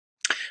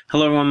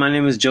Hello everyone, my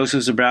name is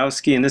Joseph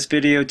Zabrowski. In this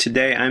video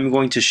today I'm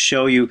going to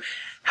show you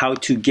how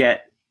to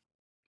get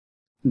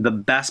the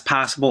best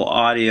possible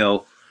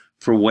audio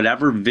for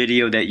whatever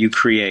video that you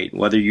create,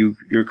 whether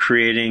you're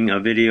creating a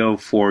video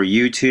for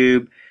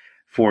YouTube,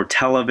 for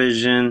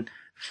television,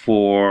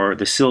 for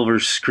the silver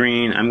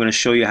screen. I'm going to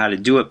show you how to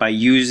do it by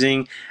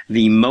using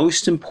the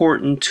most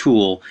important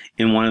tool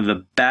in one of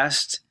the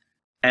best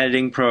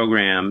editing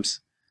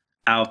programs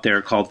out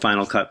there called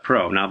Final Cut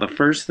Pro. Now the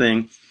first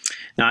thing,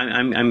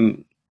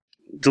 I'm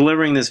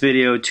delivering this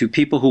video to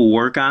people who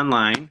work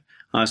online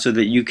so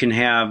that you can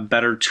have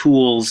better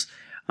tools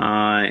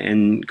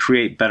and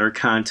create better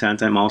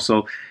content. I'm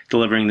also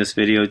delivering this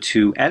video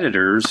to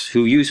editors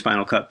who use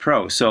Final Cut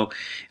Pro. So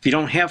if you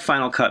don't have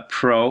Final Cut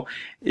Pro,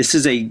 this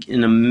is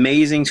an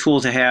amazing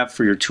tool to have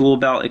for your tool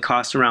belt. It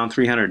costs around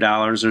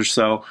 $300 or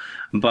so,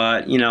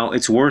 but you know,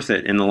 it's worth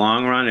it in the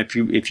long run.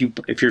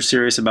 If you're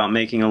serious about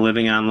making a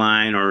living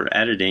online or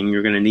editing,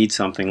 you're going to need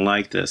something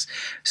like this.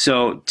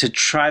 So to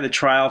try the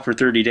trial for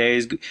 30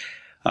 days,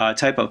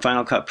 type up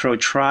Final Cut Pro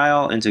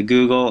trial into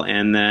Google,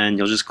 and then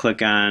you'll just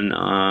click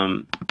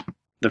on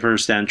the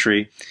first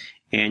entry,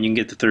 and you can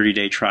get the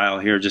 30-day trial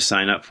here. Just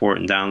sign up for it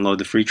and download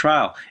the free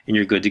trial, and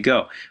you're good to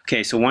go.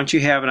 Okay, so once you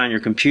have it on your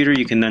computer,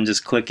 you can then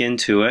just click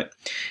into it.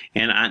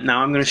 And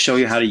now I'm going to show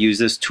you how to use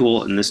this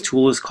tool, and this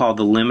tool is called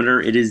the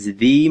Limiter. It is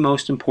the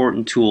most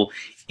important tool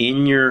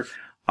in your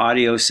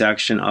audio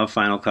section of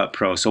Final Cut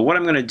Pro. So what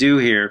I'm going to do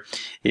here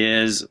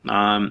is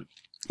I'm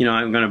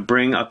going to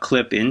bring a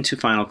clip into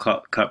Final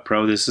Cut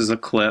Pro. This is a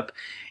clip,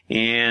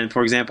 and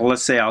for example,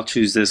 let's say I'll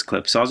choose this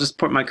clip. So I'll just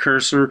put my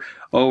cursor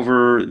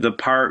over the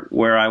part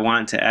where I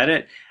want to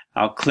edit.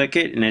 I'll click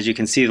it, and as you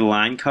can see, the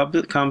line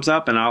comes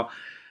up, and I'll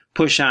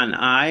push on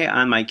I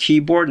on my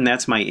keyboard, and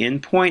that's my in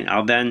point.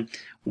 I'll then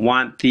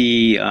want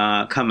the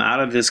come out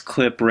of this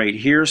clip right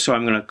here, so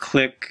I'm going to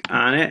click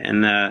on it,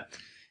 and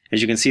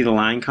as you can see, the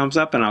line comes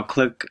up, and I'll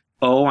click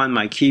O on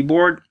my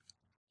keyboard,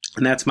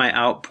 and that's my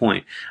out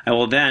point. I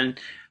will then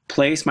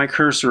place my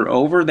cursor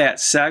over that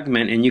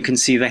segment, and you can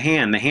see the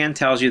hand. The hand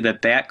tells you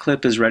that that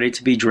clip is ready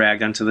to be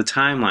dragged onto the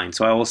timeline.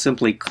 So I will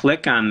simply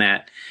click on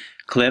that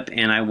clip,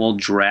 and I will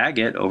drag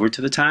it over to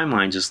the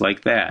timeline just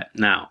like that.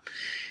 Now,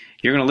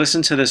 you're going to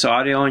listen to this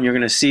audio, and you're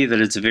going to see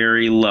that it's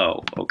very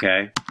low,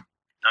 okay?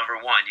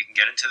 Number one, you can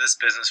get into this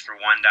business for $1,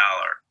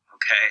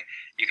 okay?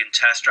 You can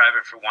test drive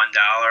it for $1,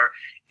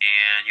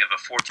 and you have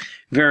a 14.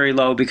 Very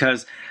low,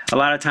 because a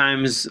lot of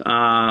times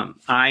I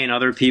and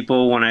other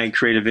people, when I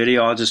create a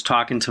video, I'll just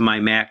talk into my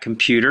Mac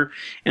computer,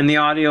 and the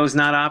audio is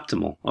not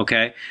optimal,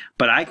 okay?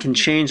 But I can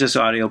change this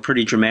audio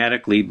pretty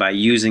dramatically by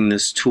using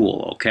this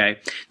tool, okay?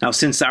 Now,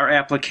 since our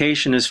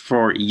application is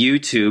for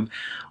YouTube,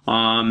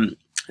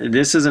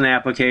 this is an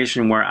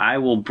application where I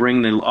will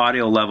bring the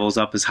audio levels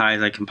up as high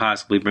as I can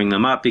possibly bring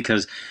them up,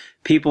 because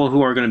people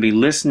who are going to be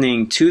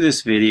listening to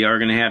this video are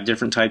going to have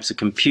different types of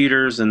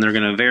computers, and they're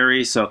going to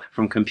vary, so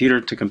from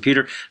computer to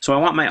computer. So I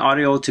want my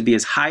audio to be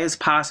as high as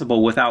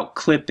possible without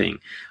clipping.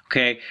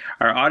 Okay,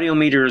 our audio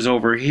meter is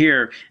over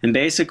here, and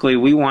basically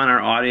we want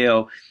our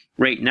audio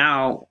right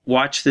now.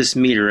 Watch this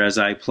meter as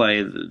I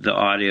play the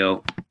audio.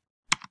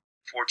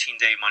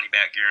 14-day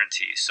money-back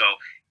guarantee. So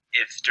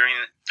if during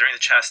the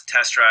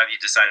test drive you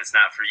decide it's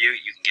not for you,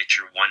 you can get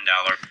your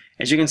 $1.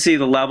 As you can see,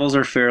 the levels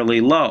are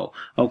fairly low.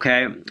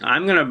 Okay,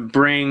 I'm going to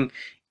bring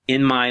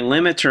in my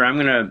limiter. I'm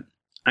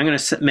going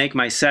to make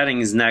my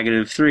settings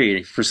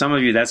 -3. For some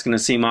of you, that's going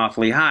to seem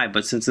awfully high,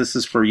 but since this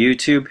is for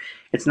YouTube,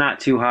 it's not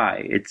too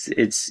high.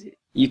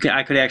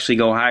 I could actually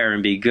go higher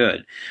and be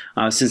good.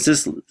 Since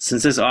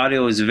this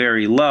audio is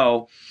very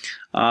low,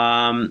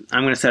 I'm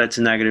going to set it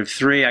to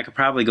 -3. I could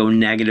probably go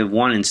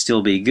 -1 and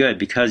still be good,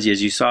 because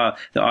as you saw,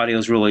 the audio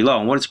is really low.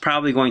 And what it's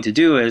probably going to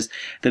do is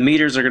the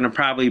meters are going to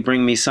probably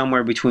bring me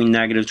somewhere between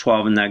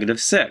 -12 and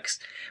 -6.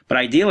 But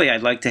ideally,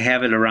 I'd like to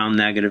have it around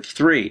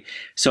 -3.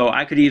 So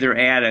I could either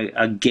add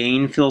a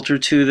gain filter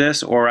to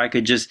this, or I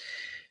could just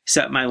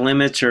set my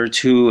limiter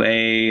to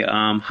a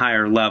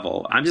higher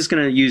level. I'm just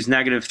going to use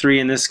 -3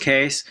 in this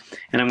case,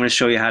 and I'm going to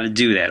show you how to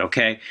do that,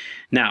 okay?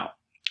 Now,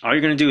 all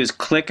you're going to do is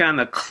click on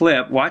the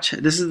clip. Watch,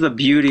 this is the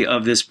beauty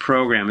of this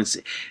program.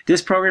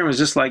 This program is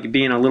just like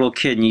being a little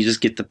kid, and you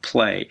just get to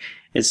play.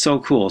 It's so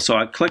cool. So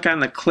I click on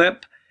the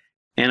clip,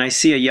 and I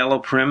see a yellow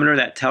perimeter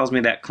that tells me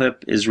that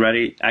clip is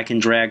ready. I can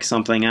drag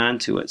something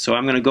onto it. So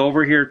I'm going to go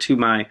over here to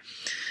my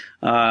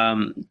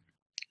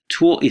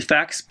tool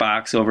effects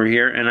box over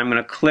here, and I'm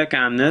going to click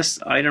on this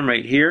item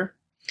right here,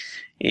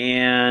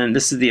 and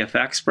this is the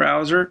effects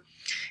browser.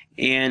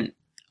 And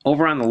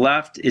over on the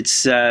left, it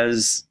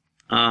says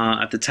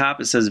at the top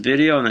it says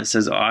video, and it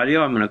says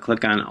audio. I'm going to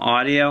click on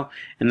audio,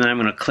 and then I'm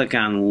going to click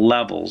on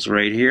levels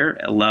right here,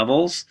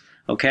 levels.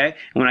 Okay,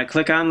 and when I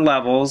click on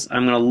levels,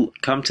 I'm going to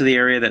come to the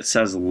area that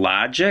says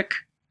logic.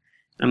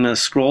 I'm going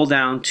to scroll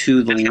down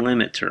to the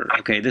limiter.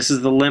 Okay, this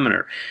is the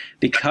limiter.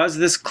 Because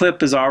this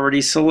clip is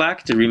already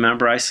selected,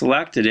 remember I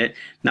selected it,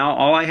 now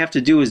all I have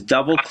to do is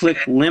double click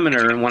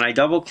limiter, and when I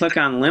double click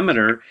on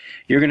limiter,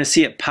 you're going to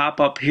see it pop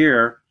up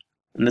here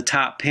in the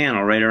top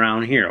panel right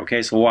around here.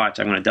 Okay, so watch,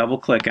 I'm going to double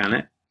click on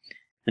it,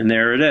 And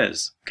there it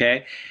is,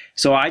 okay?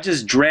 So I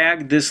just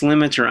dragged this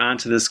limiter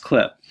onto this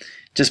clip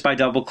just by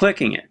double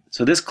clicking it.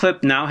 So this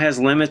clip now has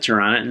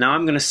limiter on it. Now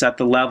I'm going to set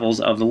the levels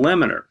of the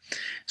limiter.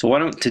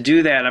 So to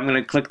do that, I'm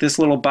going to click this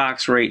little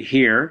box right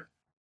here,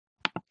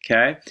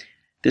 okay?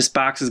 This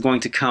box is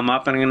going to come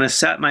up and I'm going to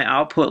set my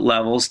output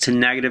levels to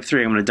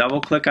 -3. I'm going to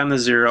double click on the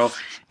 0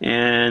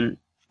 and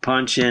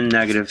punch in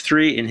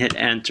 -3 and hit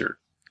enter,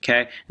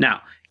 okay?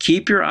 Now,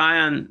 keep your eye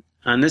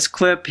on this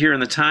clip here in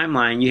the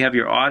timeline. You have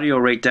your audio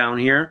right down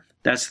here.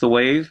 That's the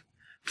wave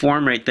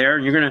form right there,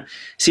 and you're going to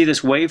see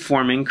this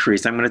waveform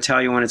increase. I'm going to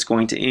tell you when it's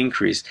going to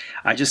increase.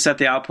 I just set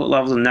the output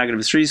level to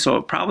 -3, so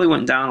it probably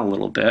went down a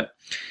little bit.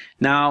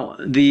 Now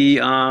the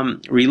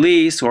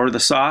release or the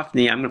soft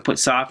knee, I'm going to put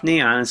soft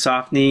knee on, and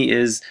soft knee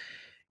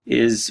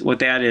is what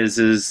that is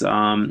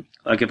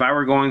like if I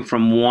were going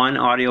from one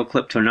audio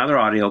clip to another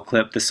audio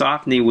clip, the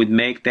soft knee would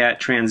make that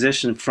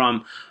transition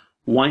from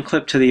one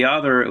clip to the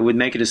other. It would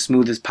make it as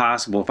smooth as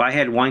possible. If I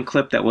had one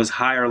clip that was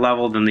higher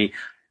level than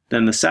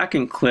the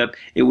second clip,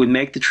 it would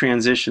make the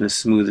transition as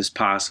smooth as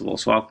possible.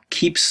 So I'll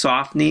keep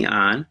soft knee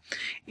on,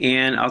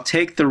 and I'll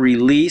take the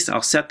release,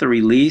 I'll set the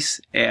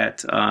release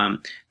at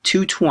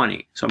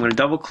 220. So I'm going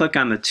to double click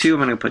on the 2, I'm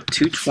going to put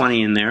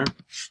 220 in there,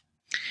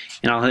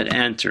 and I'll hit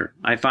enter.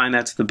 I find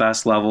that's the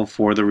best level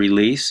for the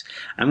release.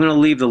 I'm going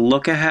to leave the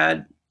look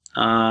ahead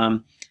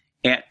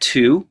at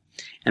 2,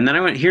 and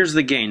then here's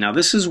the gain. Now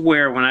this is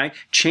where when I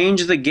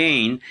change the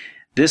gain,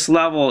 this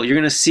level, you're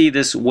going to see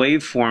this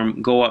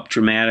waveform go up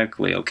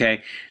dramatically,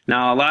 okay?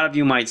 Now, a lot of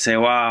you might say,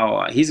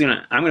 wow,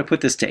 I'm going to put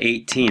this to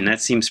 18.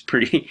 That seems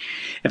pretty...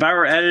 If I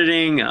were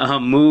editing a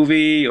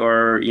movie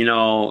or, you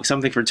know,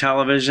 something for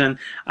television,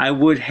 I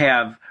would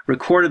have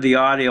recorded the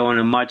audio in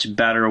a much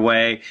better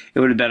way. It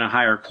would have been a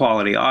higher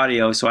quality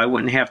audio, so I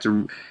wouldn't have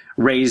to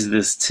raise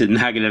this to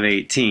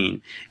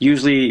 -18.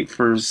 Usually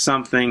for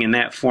something in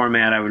that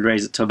format, I would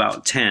raise it to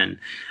about 10.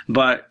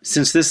 But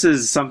since this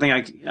is something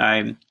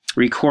I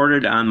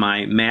recorded on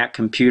my Mac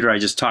computer, I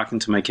just talked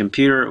into my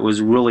computer, it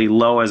was really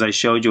low as I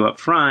showed you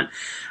up front,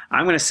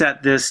 I'm going to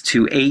set this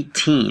to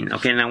 18.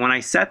 Okay, now when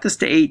I set this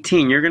to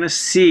 18, you're going to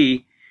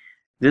see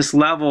this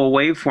level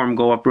waveform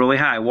go up really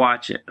high.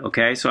 Watch it,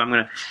 okay? So I'm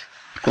going to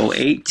go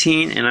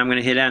 18 and I'm going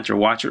to hit enter.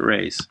 Watch it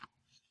raise.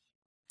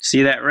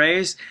 See that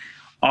raise?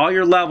 All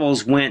your low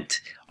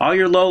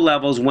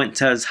levels went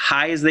to as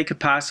high as they could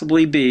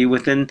possibly be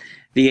within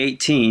the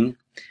 18,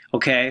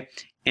 okay?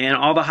 And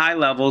all the high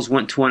levels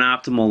went to an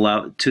optimal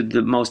level, to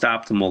the most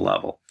optimal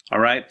level. All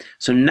right.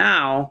 So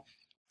now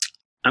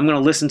I'm going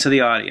to listen to the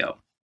audio.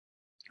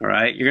 All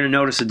right. You're going to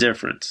notice a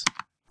difference.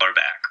 Or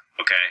back.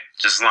 Okay.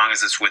 Just as long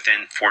as it's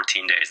within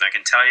 14 days. And I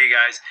can tell you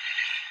guys,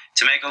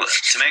 to make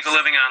a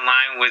living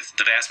online with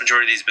the vast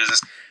majority of these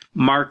businesses,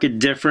 market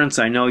difference.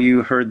 I know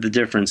you heard the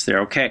difference there.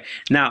 Okay.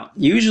 Now,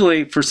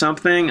 usually for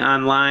something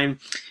online,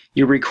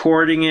 you're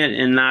recording it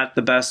in not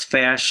the best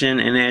fashion.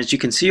 And as you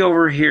can see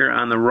over here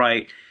on the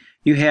right,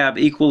 you have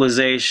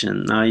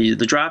equalization.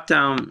 The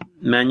drop-down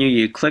menu,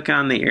 you click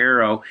on the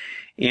arrow,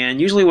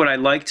 and usually what I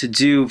like to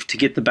do to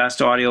get the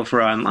best audio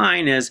for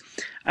online is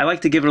I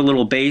like to give it a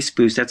little bass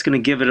boost. That's going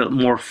to give it a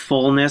more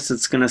fullness.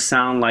 It's going to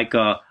sound like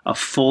a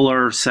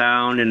fuller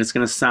sound, and it's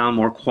going to sound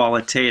more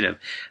qualitative.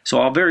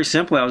 So very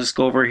simply, I'll just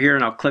go over here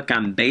and I'll click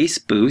on bass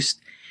boost,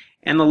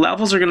 and the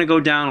levels are going to go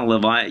down a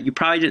little. You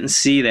probably didn't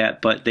see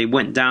that, but they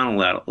went down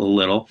a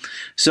little.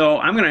 So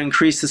I'm going to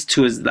increase this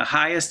to the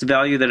highest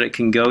value that it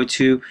can go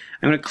to.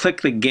 I'm going to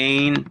click the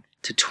gain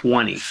to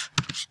 20,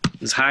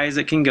 as high as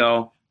it can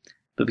go.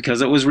 But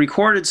because it was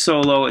recorded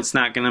so low, it's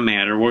not going to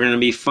matter. We're going to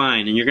be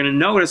fine. And you're going to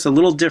notice a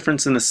little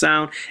difference in the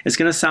sound. It's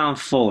going to sound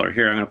fuller.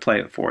 Here, I'm going to play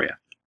it for you.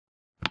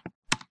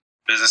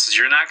 Businesses,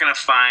 you're not going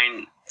to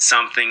find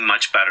something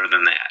much better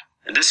than that.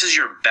 And this is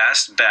your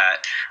best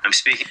bet. I'm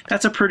speaking.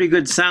 That's a pretty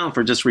good sound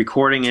for just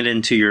recording it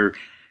into your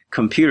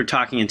computer,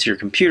 talking into your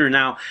computer.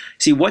 Now,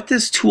 see what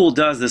this tool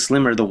does, this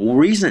limiter, the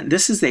reason,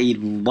 this is a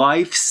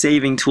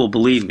life-saving tool,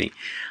 believe me.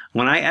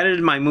 When I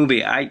edited my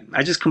movie, I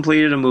just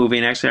completed a movie,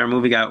 and actually our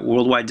movie got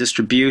worldwide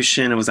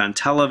distribution. It was on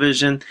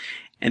television.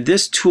 And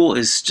this tool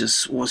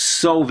was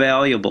so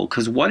valuable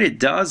because what it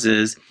does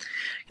is,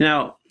 you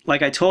know,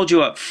 like I told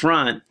you up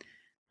front,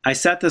 I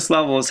set this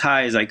level as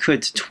high as I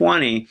could to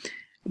 20,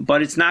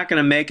 but it's not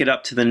going to make it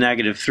up to the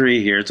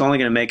 -3 here. It's only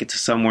going to make it to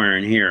somewhere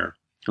in here.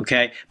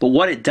 Okay, but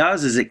what it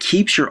does is it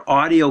keeps your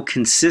audio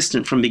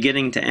consistent from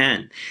beginning to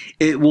end.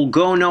 It will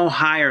go no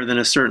higher than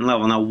a certain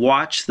level. Now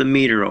watch the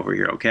meter over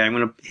here. Okay, I'm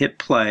going to hit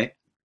play.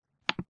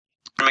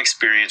 From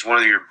experience, one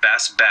of your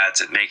best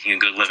bets at making a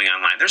good living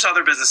online. There's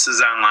other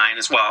businesses online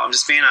as well. I'm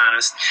just being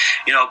honest,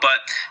 you know, but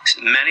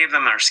many of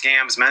them are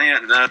scams. Many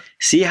of them.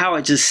 See how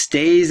it just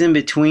stays in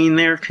between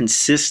there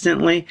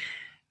consistently?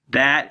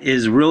 That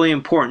is really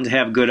important to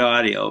have good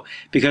audio,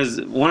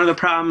 because one of the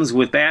problems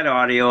with bad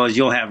audio is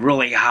you'll have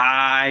really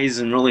highs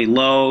and really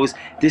lows.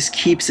 This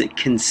keeps it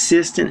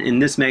consistent,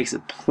 and this makes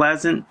it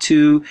pleasant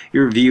to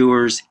your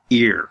viewer's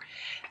ear.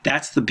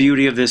 That's the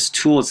beauty of this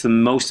tool. It's the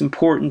most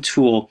important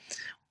tool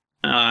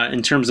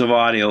in terms of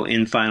audio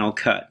in Final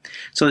Cut.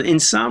 So in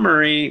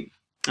summary,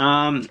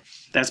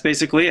 that's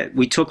basically it.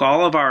 We took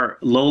all of our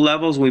low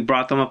levels, we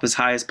brought them up as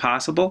high as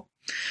possible.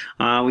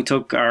 We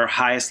took our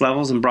highest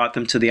levels and brought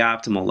them to the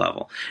optimal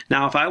level.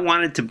 Now, if I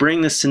wanted to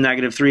bring this to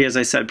 -3, as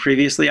I said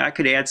previously, I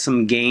could add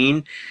some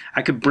gain.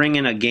 I could bring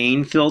in a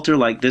gain filter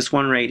like this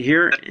one right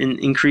here and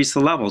increase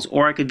the levels.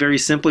 Or I could very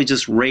simply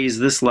just raise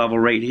this level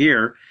right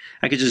here.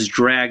 I could just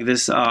drag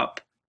this up.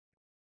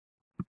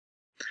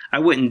 I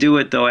wouldn't do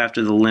it though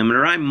after the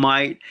limiter. I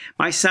might.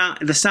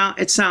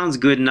 It sounds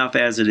good enough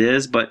as it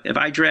is, but if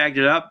I dragged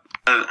it up,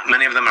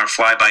 many of them are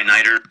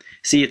fly-by-nighter.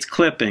 See, it's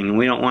clipping, and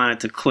we don't want it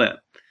to clip.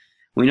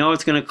 We know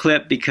it's going to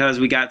clip because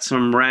we got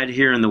some red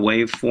here in the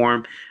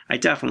waveform. I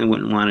definitely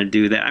wouldn't want to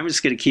do that. I'm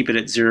just going to keep it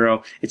at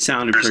 0. It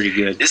sounded pretty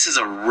good. This is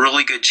a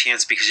really good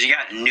chance because you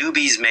got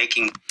newbies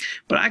making.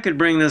 But I could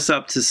bring this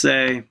up to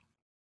say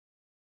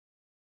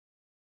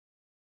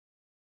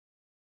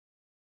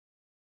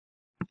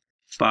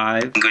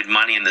 5. Good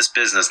money in this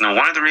business. Now,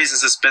 one of the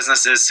reasons this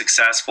business is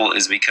successful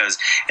is because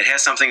it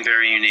has something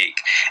very unique.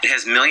 It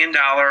has $1 million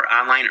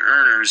online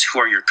earners who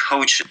are your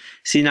coaches.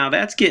 See, now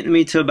that's getting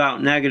me to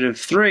about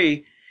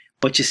 -3,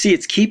 but you see,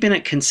 it's keeping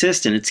it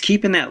consistent. It's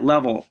keeping that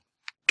level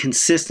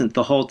consistent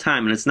the whole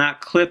time, and it's not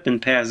clipping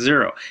past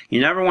 0.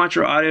 You never want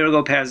your audio to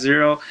go past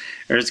 0,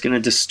 or it's going to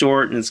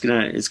distort and it's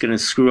going to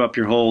screw up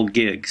your whole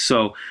gig.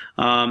 So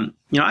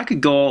you know, I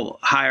could go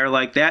higher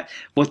like that.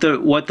 What the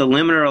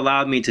limiter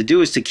allowed me to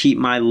do is to keep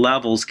my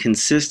levels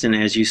consistent.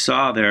 As you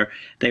saw there,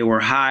 they were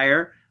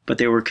higher, but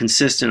they were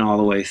consistent all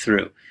the way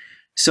through.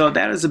 So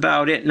that is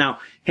about it. Now,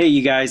 hey,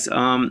 you guys,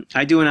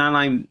 I do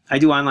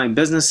online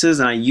businesses,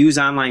 and I use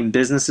online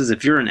businesses.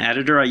 If you're an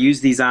editor, I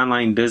use these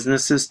online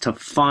businesses to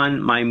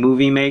fund my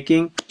movie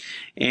making.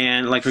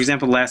 And like, for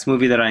example, the last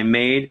movie that I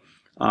made,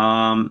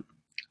 while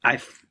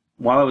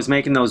I was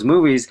making those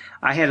movies,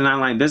 I had an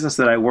online business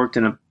that I worked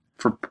in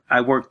I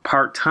worked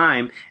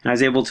part-time, and I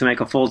was able to make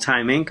a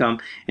full-time income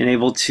and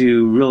able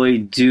to really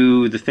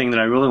do the thing that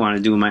I really want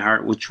to do in my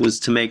heart, which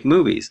was to make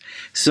movies.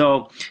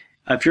 So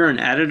if you're an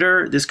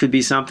editor, this could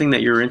be something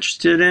that you're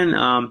interested in.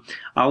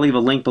 I'll leave a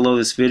link below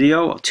this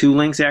video. 2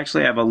 links,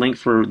 actually. I have a link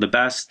for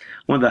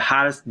one of the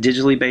hottest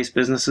digitally based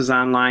businesses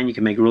online. You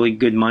can make really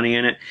good money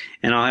in it.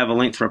 And I'll have a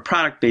link for a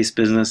product-based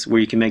business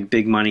where you can make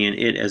big money in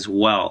it as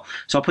well.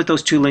 So I'll put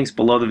those 2 links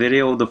below the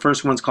video. The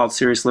first one's called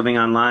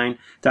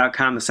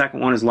SeriousLivingOnline.com. The second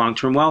one is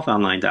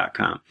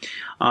LongTermWealthOnline.com.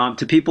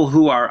 To people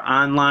who are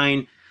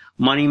online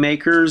money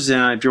makers,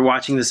 if you're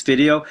watching this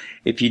video,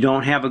 if you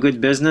don't have a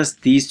good business,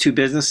 these 2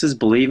 businesses,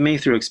 believe me,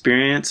 through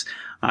experience,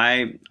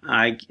 I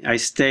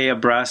stay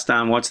abreast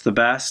on what's the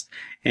best,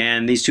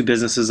 and these 2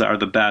 businesses are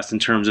the best in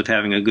terms of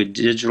having a good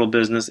digital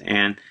business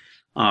and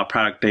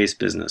product-based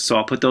business. So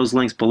I'll put those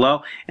links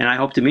below, and I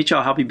hope to meet you.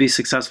 I'll help you be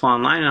successful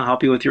online, and I'll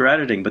help you with your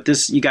editing. But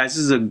this, you guys,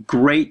 this is a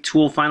great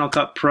tool, Final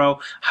Cut Pro.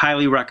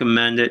 Highly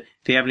recommend it.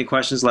 If you have any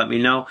questions, let me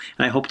know,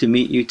 and I hope to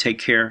meet you. Take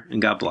care,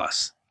 and God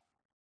bless.